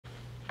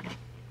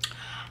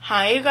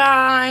Hi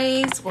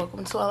guys,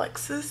 welcome to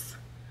Alexis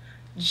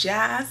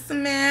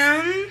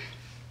Jasmine.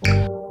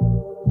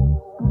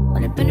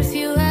 Only been a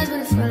few hours, but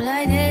it felt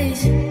like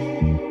days.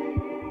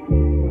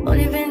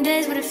 Only been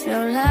days, but it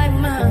felt like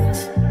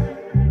months.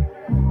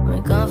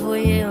 Been gone for a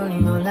year,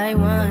 only know like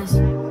once.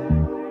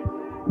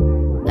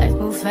 Life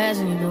moves fast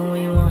when you do what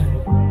you want.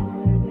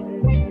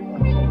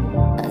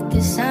 At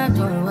this time,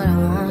 doing what I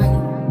want.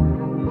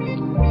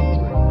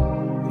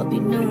 Hope you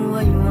doing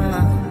what you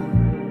want.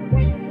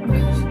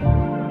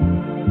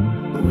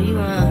 What you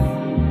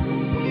want?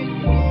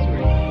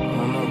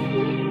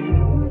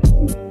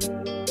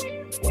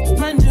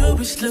 My new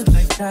bitch look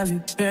like Tyler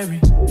Perry,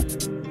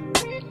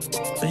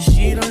 but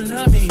she don't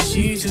love me,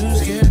 she too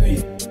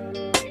scary.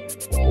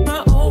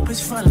 My old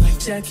bitch front like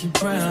Jackie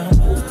Brown.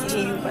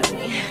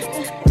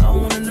 I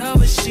wanna know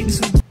if she too.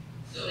 So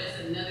that's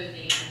another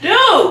thing.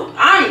 Dude,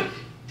 I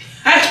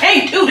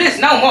can't do this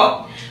no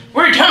more.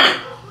 We're done.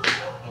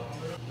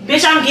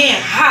 Bitch, I'm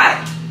getting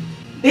hot.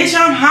 Bitch,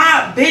 I'm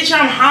hot. Bitch,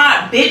 I'm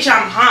hot. Bitch,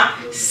 I'm hot.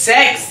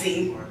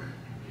 Sexy.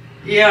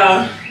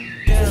 Yeah.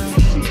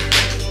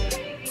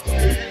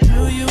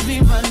 Will you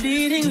be my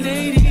leading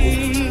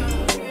lady?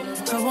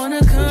 I want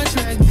a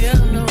contract,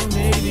 girl, no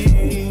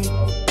maybe.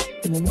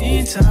 In the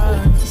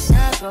meantime, It's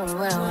not going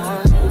what I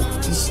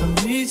want. just some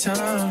me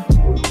time.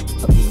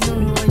 Hope you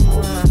doing what you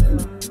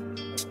want.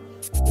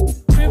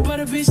 Crib by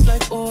the beach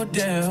like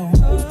Odell.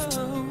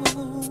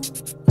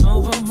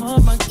 Over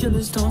my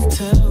killers don't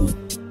tell.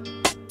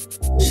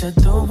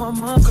 Shadow my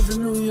mom cause I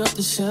New York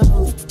the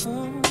shelf.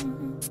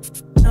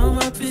 Now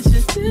my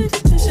bitches did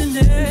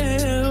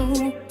Chanel.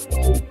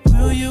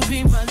 Will you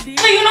be my lead?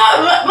 So you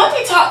know what? Let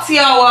me talk to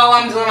y'all while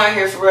I'm doing my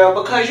hair for real,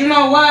 because you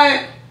know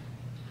what?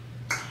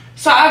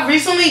 So I've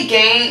recently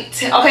gained.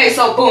 Okay,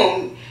 so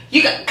boom,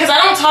 because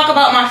I don't talk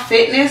about my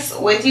fitness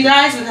with you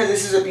guys because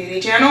this is a beauty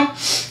channel,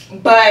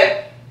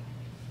 but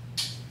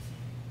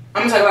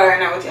I'm gonna talk about it right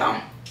now with y'all.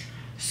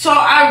 So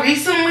I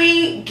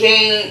recently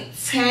gained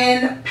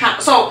 10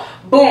 pounds. So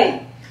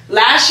boom,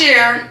 last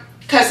year,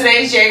 because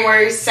today is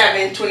January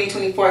 7th,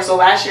 2024. So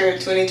last year,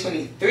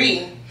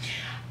 2023,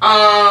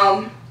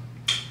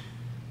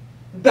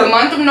 the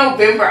month of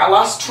November, I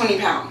lost 20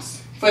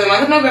 pounds. For the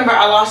month of November,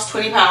 I lost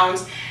 20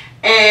 pounds.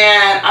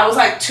 And I was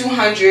like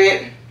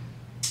 200.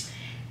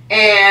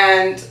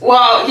 And,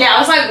 well, yeah, I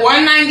was like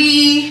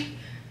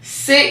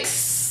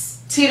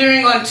 196,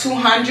 teetering on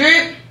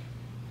 200.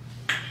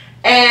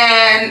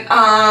 And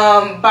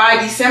by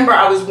December,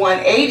 I was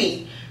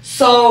 180.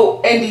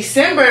 So in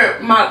December,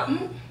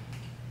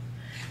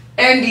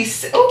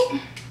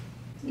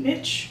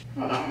 bitch,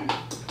 hold on.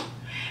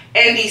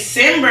 In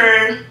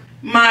December,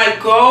 my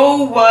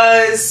goal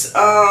was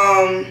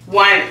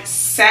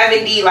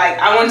 170. Like,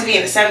 I wanted to be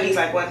in the 70s,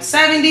 like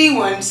 170,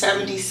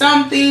 170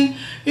 something,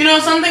 you know,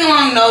 something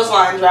along those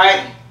lines,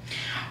 right?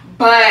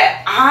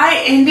 But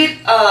I ended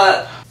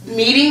up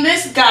meeting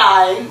this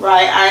guy,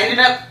 right? I ended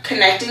up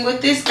connecting with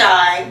this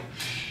guy,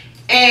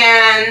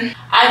 and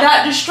I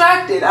got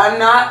distracted. I'm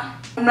not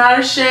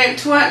ashamed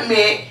to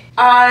admit,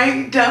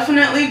 I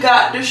definitely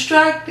got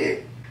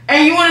distracted.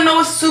 And you want to know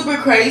what's super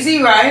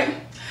crazy, right?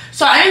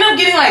 So I ended up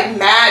getting like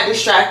mad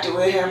distracted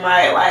with him,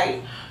 right?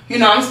 Like, you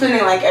know, I'm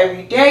spending like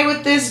every day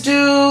with this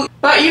dude,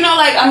 but you know,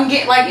 like I'm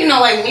getting like, you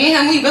know, like me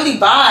and him, we really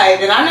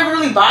vibed, and I never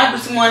really vibed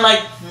with someone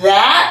like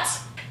that.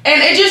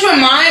 And it just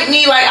reminded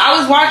me, like, I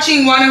was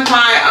watching one of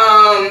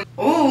my,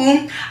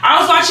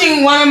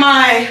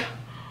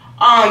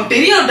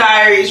 video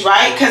diaries,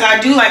 right? Because I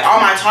do, like,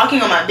 all my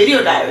talking on my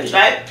video diaries,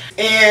 right?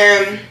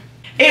 And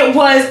it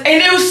was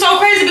so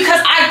crazy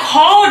because I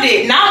called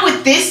it, not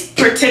with this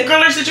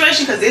particular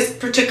situation, because this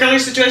particular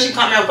situation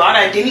caught me off guard.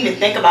 I didn't even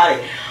think about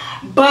it.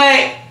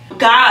 But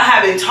God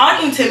had been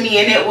talking to me,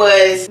 and it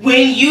was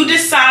when you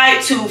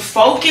decide to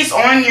focus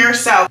on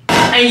yourself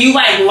and you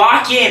like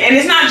lock in, and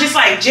it's not just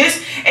like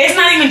it's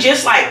not even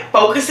just like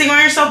focusing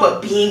on yourself,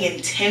 but being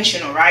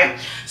intentional, right?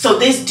 So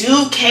this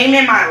dude came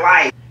in my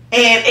life,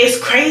 and it's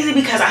crazy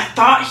because I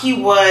thought he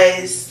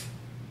was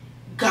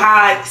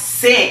God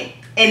sent,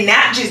 and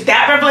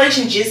that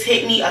revelation just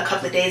hit me a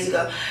couple of days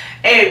ago.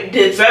 And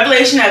the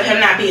revelation of him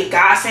not being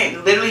God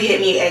sent literally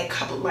hit me a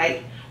couple of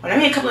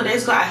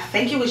days ago. I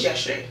think it was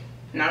yesterday.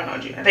 No, I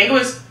think it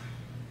was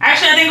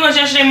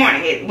yesterday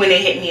morning when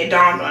it hit me. It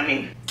dawned on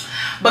me.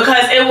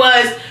 Because it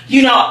was,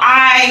 you know,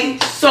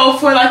 so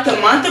for like the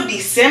month of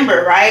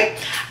December, right,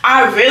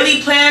 I really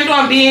planned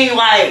on being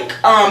like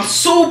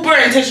super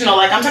intentional.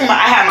 Like, I'm talking about,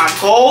 I had my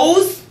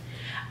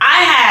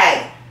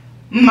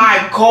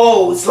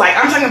goals. Like,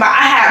 I'm talking about,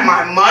 I had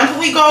my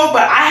monthly goal,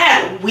 but I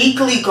had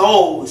weekly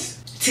goals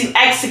to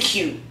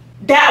execute.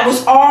 That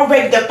was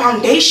already, the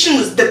foundation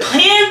was, the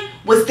plan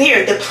was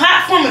there, the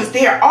platform was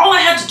there. All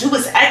I had to do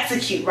was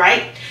execute,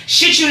 right?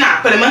 Shit you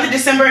not. For the month of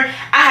December,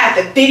 I had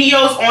the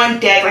videos on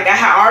deck. Like, I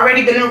had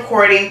already been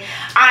recording.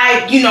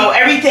 You know,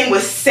 everything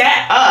was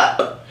set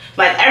up.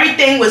 Like,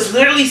 everything was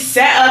literally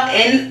set up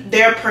in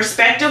their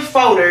respective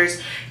folders,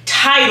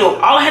 titled.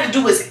 All I had to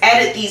do was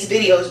edit these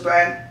videos,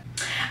 bruh.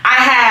 I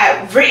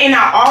had written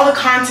out all the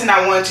content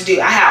I wanted to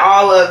do. I had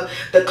all of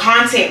the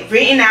content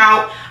written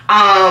out,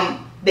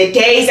 the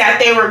days that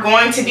they were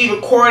going to be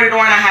recorded on.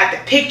 I had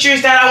the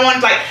pictures that I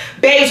wanted. Like,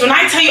 babes, when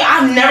I tell you,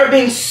 I've never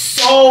been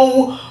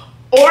so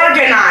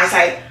organized.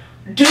 Like,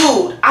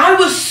 dude, I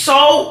was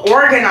so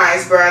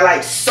organized, bro.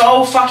 Like,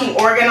 so fucking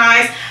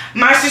organized.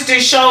 My sister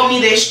showed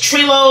me this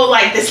Trello,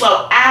 like this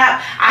little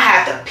app. I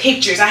had the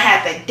pictures, I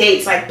had the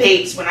dates. Like,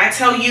 babes, when I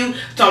tell you,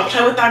 don't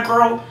play with that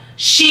girl,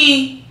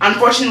 she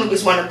unfortunately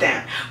was one of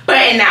them.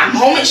 But in that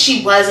moment,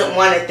 she wasn't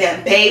one of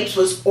them. Babes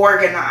was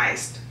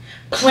organized,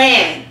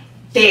 planned,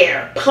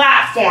 there,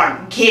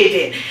 platform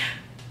given,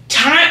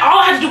 time. All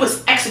I had to do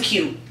was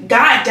execute.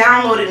 God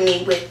downloaded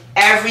me with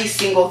every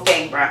single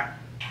thing, bruh.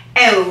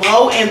 And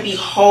lo and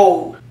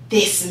behold,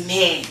 this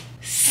man,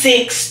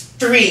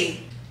 6'3",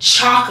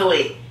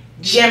 chocolate,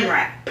 gym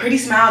rat, pretty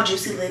smile,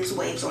 juicy lips,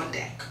 waves on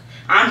deck.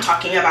 I'm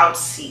talking about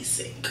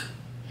seasick.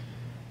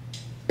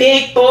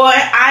 Big boy,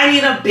 I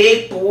need a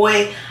big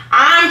boy.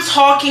 I'm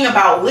talking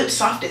about lips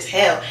soft as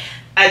hell.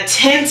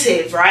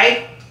 Attentive,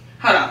 right?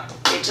 Hold on,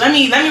 bitch. Let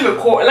me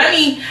record. Let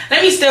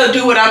me still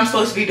do what I'm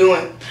supposed to be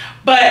doing.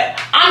 But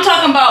I'm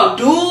talking about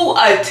dude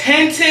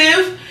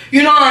attentive.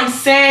 You know what I'm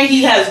saying?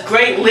 He has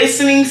great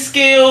listening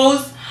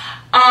skills.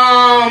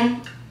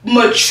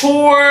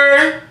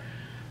 Mature,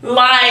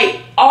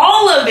 like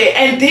all of it.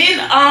 And then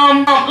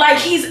like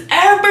he's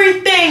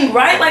everything,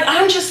 right? Like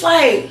I'm just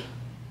like,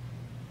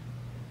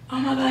 oh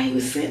my God, he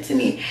was sent to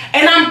me.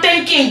 And I'm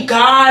thinking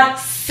God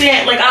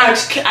sent, like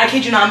I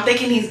kid you not, I'm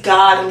thinking he's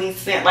godly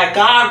sent. Like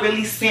God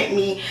really sent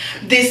me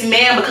this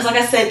man because like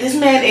I said, this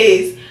man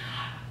is,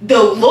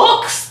 the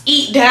looks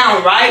eat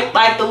down, right?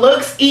 Like the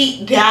looks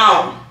eat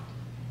down.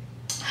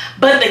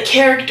 But the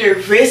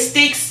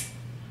characteristics,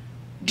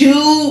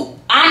 dude,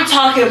 I'm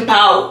talking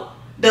about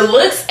the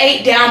looks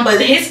ate down, but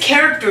his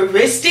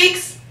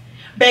characteristics,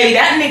 baby,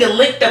 that nigga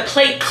licked the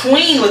plate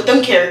clean with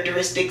them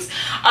characteristics.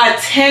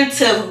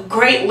 Attentive,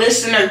 great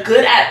listener,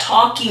 good at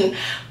talking,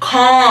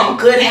 calm,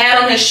 good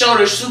head on his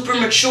shoulders, super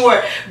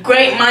mature,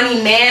 great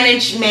money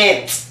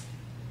management,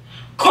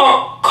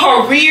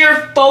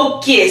 career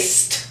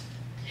focused.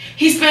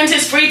 He spends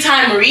his free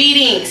time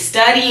reading,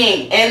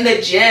 studying, in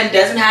the gym,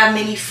 doesn't have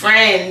many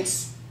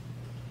friends.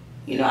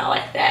 You know, I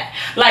like that.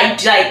 Like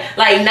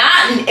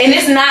not, and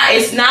it's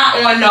not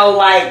on no,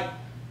 like,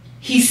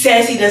 he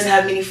says he doesn't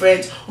have many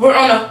friends. We're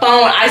on the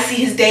phone. I see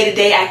his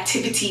day-to-day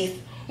activities.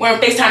 We're on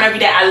FaceTime every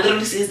day. I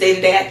literally see his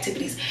day-to-day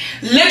activities.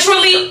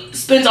 Literally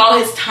spends all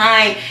his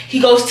time.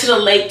 He goes to the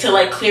lake to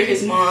like clear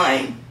his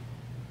mind.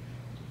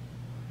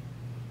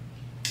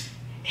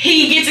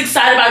 He gets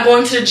excited about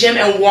going to the gym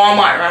and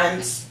Walmart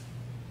runs.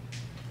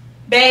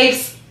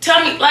 Babes,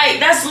 tell me, like,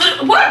 that's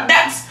what?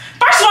 That's,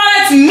 first of all,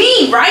 that's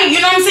me, right?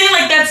 You know what I'm saying?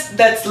 Like,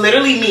 that's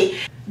literally me.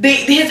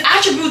 His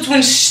attributes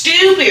went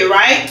stupid,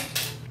 right?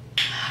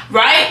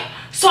 Right?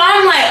 So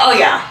I'm like,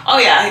 oh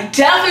yeah,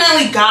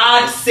 definitely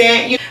God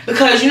sent you,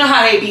 because you know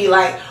how they be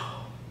like,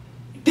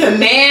 your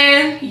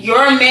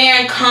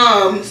man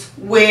comes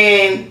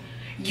when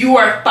you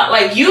are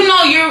like, you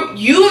know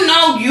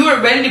you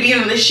are ready to be in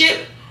a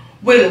relationship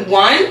when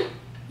 1,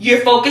 you're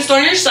focused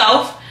on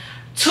yourself,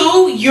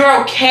 2,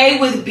 you're okay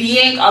with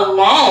being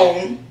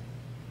alone,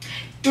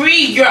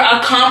 3, you're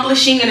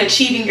accomplishing and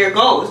achieving your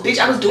goals. Bitch,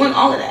 I was doing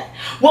all of that.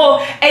 Well,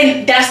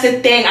 and that's the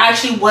thing, I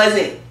actually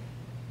wasn't.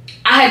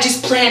 I had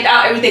just planned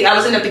out everything. I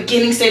was in the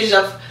beginning stages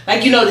of,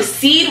 like, you know, the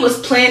seed was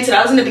planted.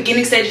 I was in the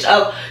beginning stages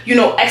of, you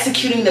know,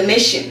 executing the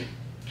mission.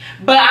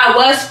 But I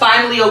was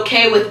finally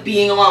okay with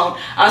being alone.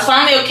 I was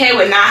finally okay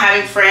with not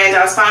having friends.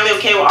 I was finally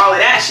okay with all of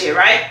that shit,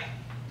 right?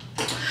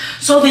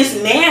 So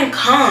this man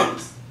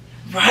comes,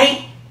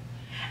 right?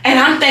 And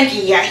I'm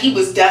thinking, yeah, he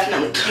was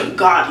definitely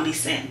godly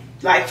sent.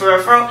 Like, for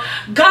real,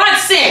 God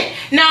sent.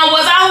 Now,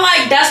 was I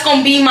like, that's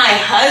gonna be my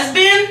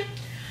husband?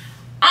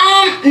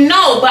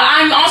 No, but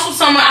I'm also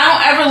someone, I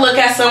don't ever look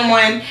at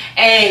someone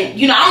and,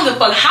 you know, I don't give a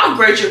fuck how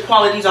great your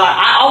qualities are.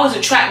 I always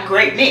attract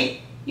great men.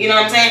 You know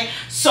what I'm saying?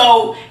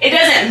 So it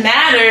doesn't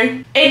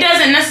matter. It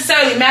doesn't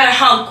necessarily matter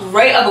how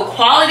great of a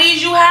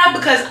qualities you have,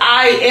 because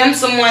I am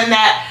someone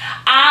that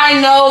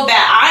I know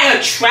that I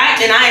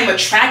attract, and I am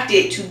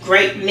attracted to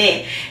great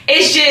men.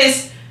 It's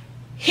just,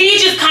 he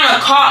just kind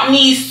of caught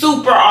me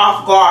super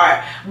off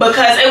guard,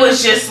 because it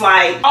was just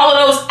like all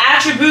of those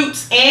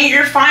attributes, and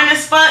you're fine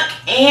as fuck,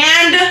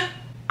 and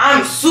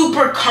I'm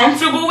super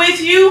comfortable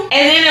with you. And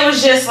then it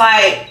was just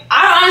like,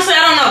 I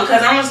don't know,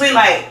 because honestly,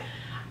 like,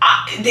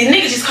 the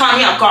nigga just caught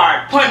me off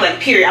guard, point blank,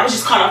 period. I was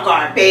just caught off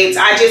guard, babes.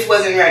 I just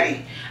wasn't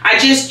ready. I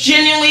just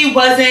genuinely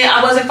wasn't.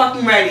 I wasn't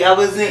fucking ready. I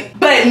wasn't.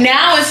 But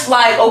now it's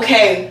like,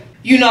 okay,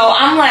 you know,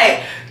 I'm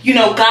like, you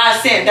know, God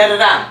sent,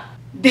 da-da-da.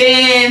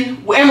 Then,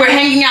 and we're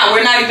hanging out.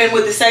 We're not even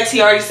with the sex.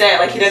 He already said,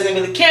 like, he doesn't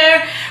really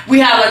care. We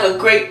have, like, a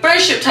great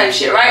friendship type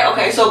shit, right?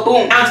 Okay, so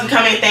boom. Now it's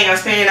becoming a thing. I'm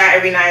spending the night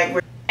every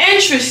night.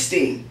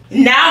 Interesting.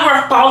 Now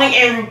we're falling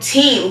in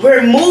routine.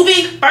 We're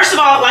moving. First of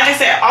all, like I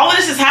said, all of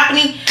this is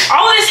happening.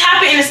 All of this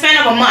happened in the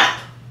span of a month.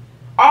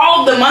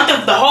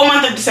 The whole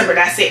month of December.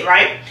 That's it,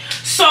 right?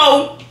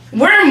 So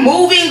we're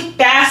moving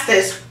fast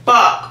as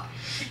fuck.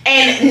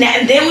 And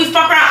then we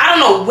fuck around. I don't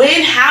know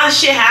when, how the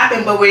shit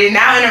happened, but we're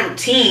now in a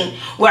routine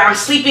where I'm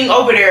sleeping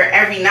over there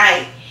every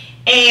night.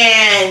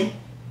 And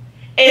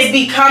it's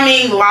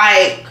becoming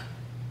like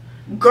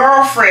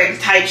girlfriend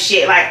type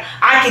shit. Like,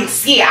 I can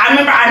see it.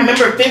 I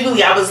remember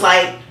vividly, I was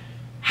like,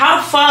 how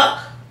the fuck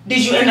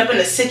did you end up in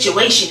a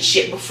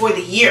situationship before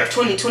the year of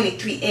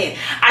 2023 end?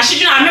 I shit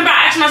you not. I remember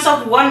I asked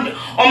myself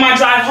on my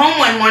drive home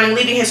one morning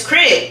leaving his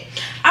crib.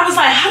 I was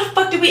like, how the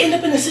fuck did we end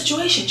up in a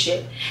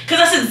situationship? Because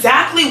that's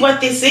exactly what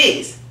this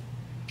is.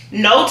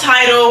 No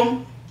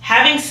title,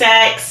 having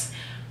sex,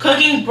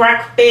 cooking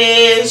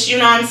breakfast, you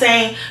know what I'm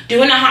saying?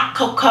 Doing a hot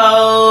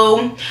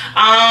cocoa,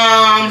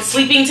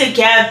 sleeping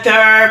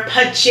together,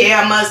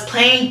 pajamas,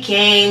 playing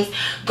games,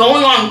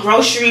 going on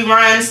grocery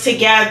runs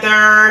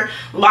together,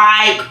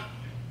 like,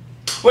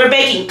 we're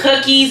baking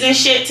cookies and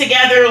shit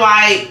together.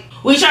 Like,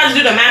 we tried to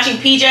do the matching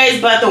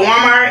PJs, but the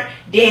Walmart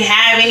didn't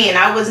have any, and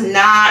I was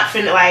not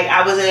finna, like,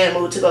 I wasn't in the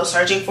mood to go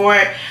searching for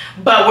it.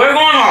 But we're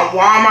going on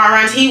Walmart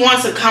runs. He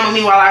wants to come with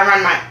me while I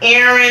run my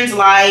errands,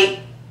 like.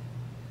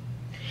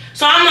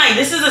 So I'm like,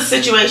 this is a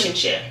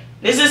situationship.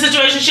 This is a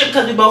situationship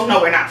because we both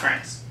know we're not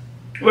friends.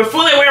 We're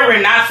fully aware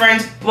we're not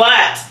friends,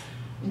 but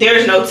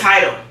there's no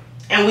title,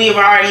 and we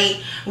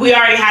already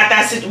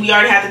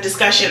had the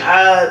discussion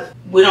of,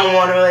 we don't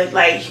want to really,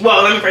 like,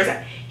 well, let me phrase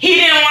that. He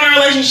didn't want a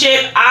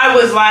relationship. I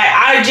was like,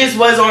 I just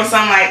was on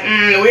some like,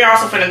 we're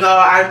also finna go.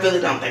 I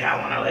really don't think I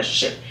want a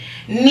relationship.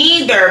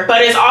 Neither,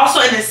 but it's also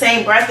in the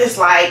same breath, it's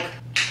like,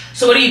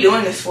 so what are you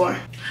doing this for?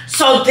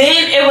 So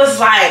then it was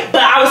like,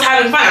 but I was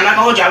having fun. I'm not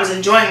gonna hold you. I was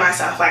enjoying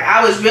myself. Like,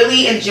 I was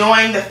really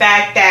enjoying the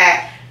fact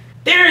that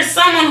there is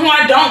someone who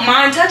I don't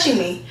mind touching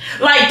me.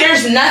 Like,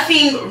 there's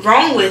nothing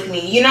wrong with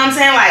me. You know what I'm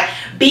saying? Like,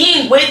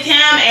 being with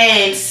him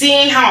and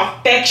seeing how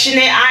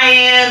affectionate I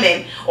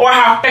am, or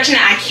how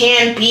affectionate I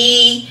can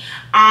be.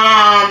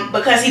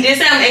 Because he did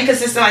say I'm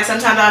inconsistent. Like,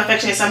 sometimes I'm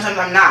affectionate, sometimes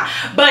I'm not.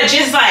 But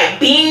just like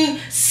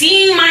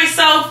seeing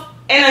myself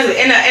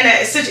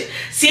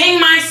seeing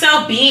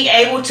myself being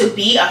able to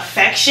be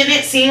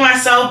affectionate, seeing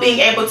myself being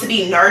able to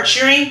be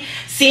nurturing,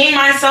 seeing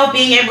myself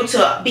being able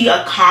to be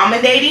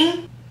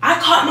accommodating, I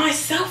caught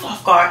myself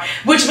off guard,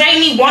 which made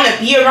me want to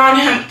be around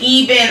him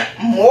even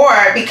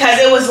more, because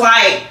it was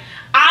like,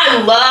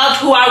 I loved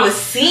who I was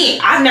seeing.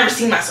 I've never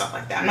seen myself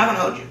like that. I'm not gonna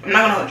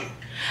hold you.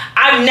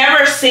 I've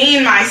never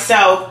seen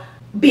myself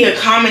be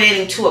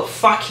accommodating to a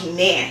fucking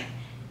man.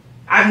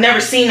 I've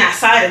never seen that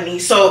side of me.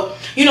 So,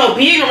 you know,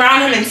 being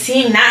around him and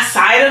seeing that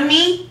side of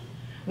me,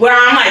 where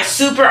I'm like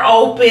super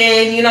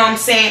open, you know what I'm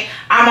saying?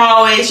 I'm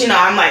always, you know,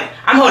 I'm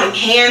holding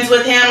hands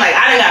with him. Like,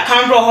 I done got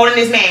comfortable holding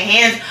this man's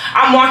hands.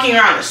 I'm walking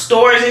around the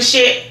stores and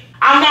shit.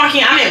 I'm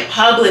in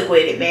public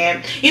with it,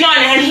 man. You know,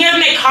 and he'll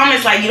make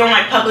comments like, you don't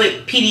like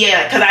public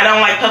PDA, because I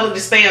don't like public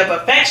display of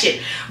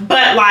affection.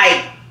 But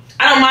like,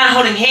 I don't mind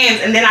holding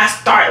hands, and then I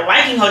start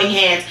liking holding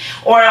hands.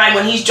 Or like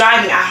when he's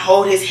driving, I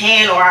hold his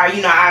hand, or I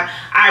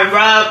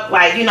rub,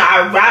 like, you know,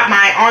 I wrap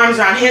my arms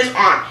around his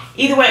arm.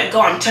 Either way it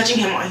go, I'm touching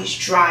him while he's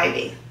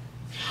driving.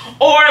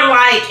 Or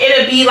like,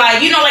 it'll be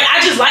like, you know, like,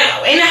 I just like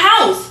in the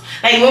house.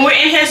 Like when we're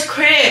in his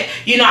crib,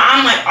 you know,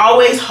 I'm like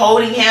always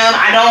holding him.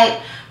 I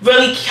don't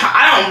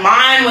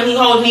mind when he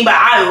holds me, but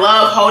I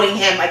love holding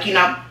him. Like, you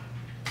know,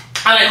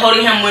 I like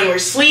holding him when we're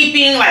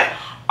sleeping, like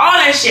all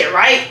that shit,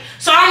 right?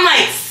 So I'm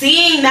like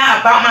seeing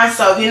that about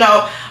myself, you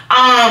know,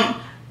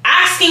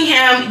 asking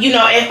him, you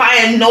know, if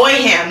I annoy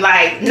him,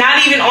 like,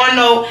 not even on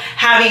no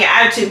having an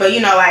attitude, but,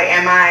 you know, like,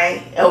 am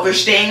I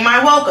overstaying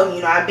my welcome?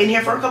 You know, I've been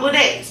here for a couple of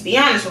days. Be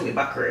honest with me,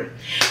 buckaroo.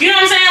 You know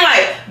what I'm saying?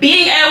 Like,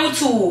 being able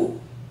to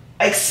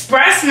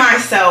express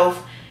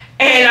myself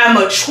in a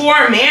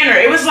mature manner,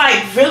 it was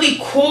like really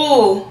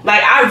cool.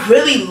 Like, I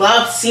really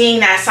loved seeing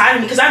that side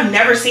of me, because I've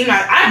never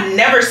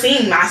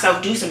seen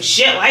myself do some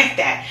shit like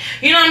that.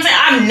 You know what I'm saying?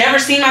 I've never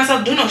seen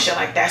myself do no shit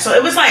like that. So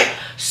it was like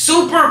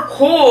super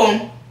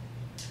cool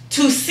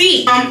to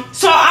see.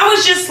 So I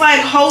was just like,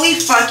 holy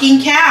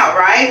fucking cow,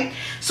 right?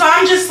 So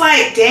I'm just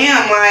like,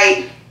 damn,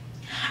 like,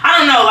 I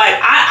don't know, like,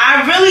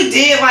 I really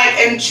did like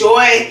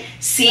enjoy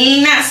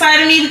seeing that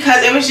side of me,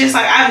 because it was just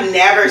like, I've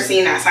never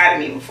seen that side of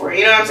me before.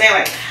 You know what I'm saying?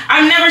 Like,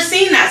 I've never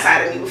seen that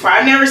side of me before.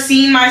 I've never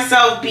seen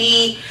myself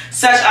be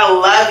such a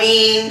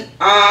loving,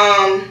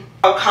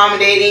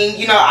 accommodating,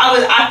 you know,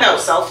 I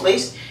felt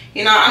selfless.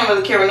 You know, I don't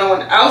really care what no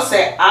one else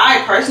said.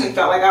 I personally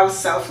felt like I was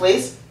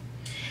selfless.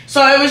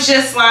 So it was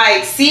just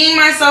like, seeing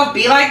myself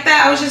be like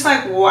that, I was just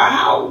like,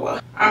 wow,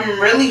 I'm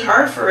really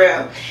hurt for real.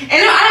 And I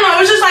don't know,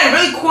 it was just like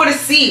really cool to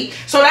see.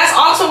 So that's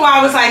also why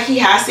I was like, he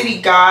has to be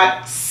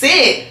God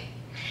sent.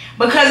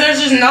 Because there's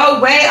just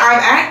no way I'm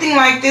acting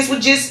like this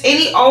with just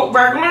any old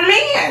regular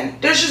man.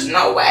 There's just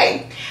no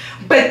way.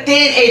 But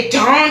then it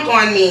dawned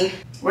on me,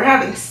 we're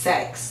having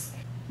sex.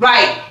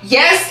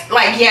 Yes,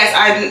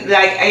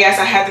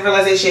 I had the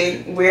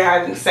realization we're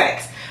having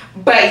sex.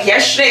 But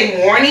yesterday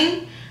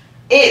morning,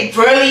 it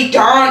really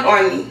dawned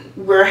on me,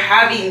 we're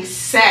having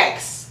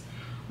sex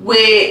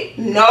with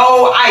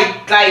no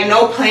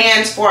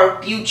plans for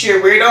a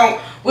future. We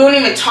don't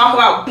even talk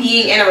about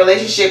being in a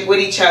relationship with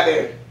each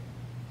other.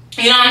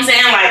 You know what I'm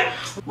saying? Like,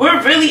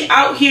 we're really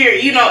out here,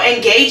 you know,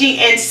 engaging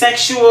in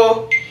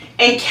sexual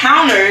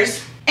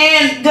encounters,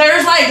 and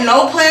there's like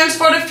no plans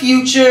for the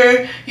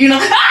future, you know.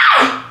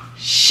 Ah!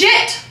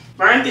 Shit!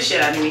 Burned the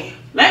shit out of me.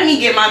 Let me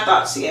get my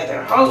thoughts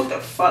together. Hold the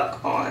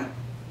fuck on.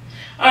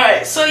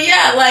 Alright, so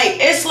yeah, like,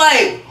 it's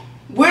like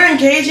we're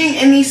engaging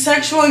in these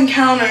sexual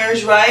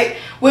encounters, right?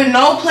 With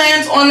no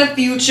plans on the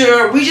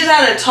future. We just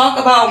had to talk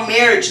about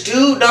marriage.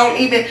 Dude don't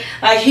even,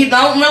 like, he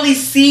don't really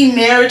see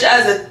marriage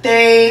as a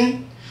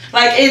thing.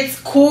 Like, it's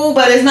cool,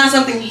 but it's not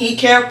something he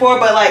cared for.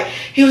 But, like,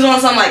 he was on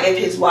something like, if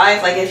his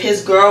wife, like, if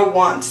his girl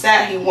wants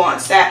that, he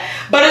wants that.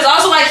 But it's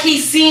also like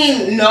he's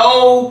seen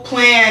no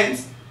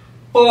plans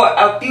for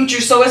a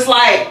future. So it's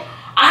like,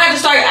 I had to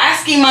start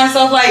asking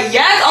myself, like,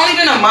 yeah, it's only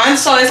been a month,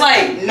 so it's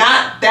like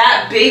not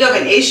that big of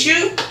an issue.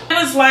 It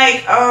was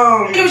like,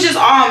 it was just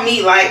all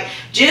me, like,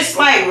 just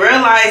like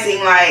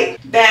realizing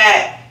like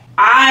that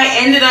I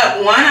ended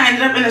up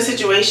in a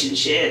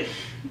situationship.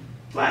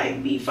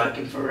 Like, be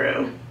fucking for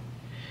real.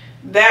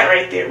 That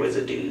right there was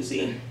a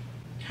doozy.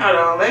 Hold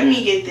on, let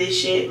me get this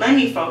shit. Let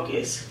me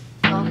focus.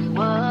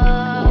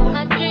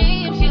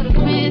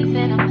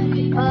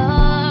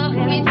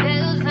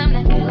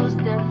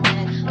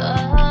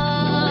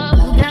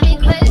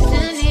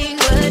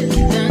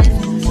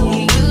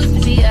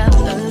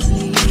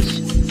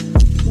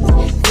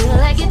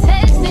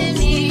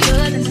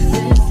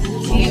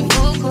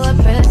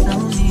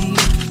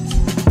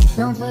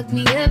 Don't fuck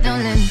me up,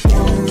 don't let me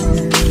down.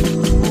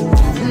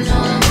 You know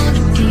I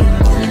wanna be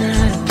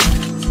around.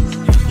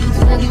 You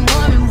tugging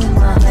more and with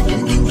my heart.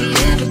 Didn't think we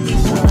ever be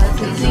so hard.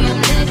 Crazy, I'm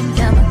letting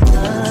down my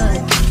guard.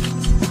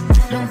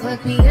 Don't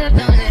fuck me up,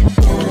 don't let me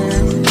down.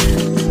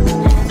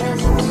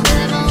 Cause if it's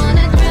love, I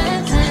wanna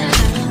drown.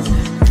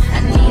 I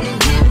need to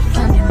hear it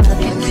from you.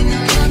 Looking with no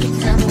one to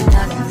tell me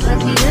how. Don't fuck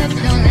me up,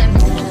 don't let me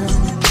down.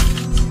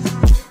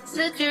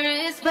 Slit your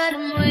wrist, but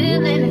I'm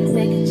willing to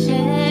take a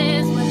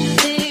chance. What you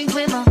think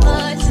with my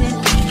heart in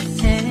your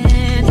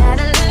hand?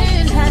 Gotta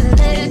learn how to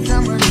let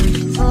someone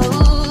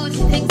hold.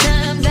 Take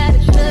time, gotta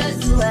trust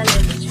who I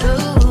let you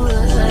true.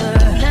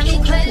 Got me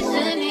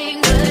questioning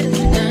what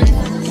you've done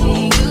to me.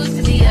 Used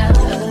to be out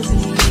of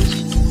reach.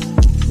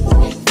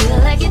 Feel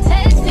like you're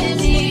testing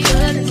me,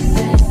 you're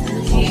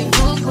necessity.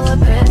 Full court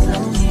press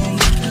on me.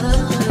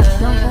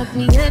 Don't fuck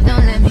me up,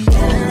 don't let me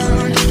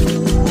down.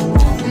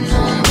 You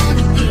know I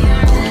wanna be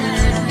around.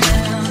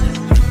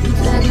 You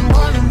tugging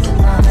more and with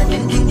my heart.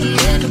 Didn't think you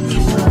ever be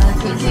so hard.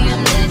 Crazy,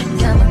 I'm letting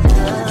down my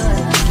guard.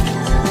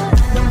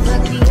 Don't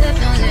fuck me up,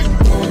 don't let me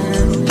down.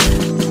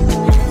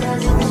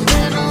 Cause if it's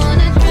love, I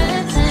wanna drown.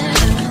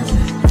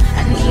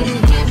 I need to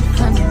hear it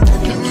from you.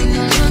 Looking with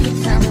no one to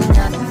tell me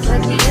now. Don't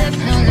fuck me up,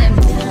 don't let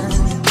me down.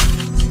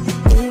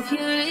 If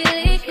you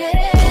really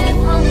care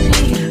for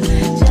me,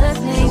 just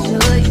make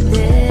sure you're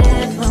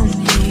there for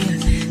me.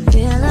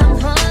 Feel I'm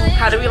falling.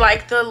 How do we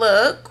like the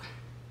look?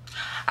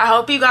 I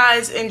hope you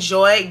guys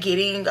enjoyed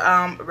getting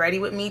ready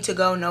with me to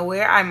go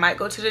nowhere. I might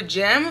go to the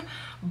gym,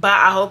 but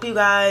I hope you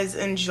guys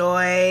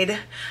enjoyed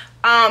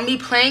me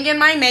playing in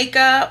my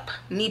makeup,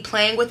 me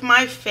playing with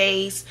my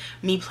face,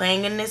 me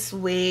playing in this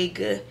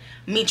wig,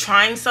 me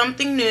trying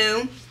something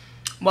new.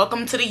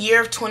 Welcome to the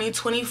year of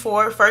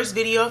 2024, first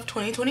video of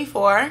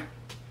 2024.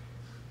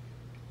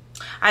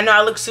 I know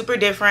I look super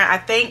different. I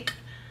think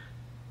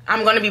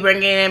I'm going to be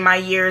bringing in my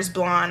year's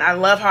blonde. I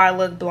love how I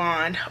look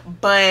blonde,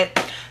 but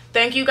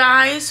thank you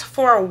guys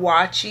for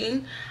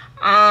watching.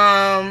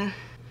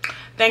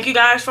 Thank you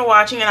guys for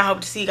watching, and I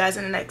hope to see you guys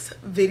in the next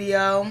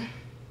video.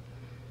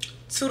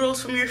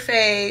 Toodles from your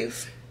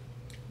fave,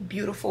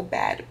 beautiful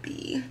bad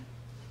bee.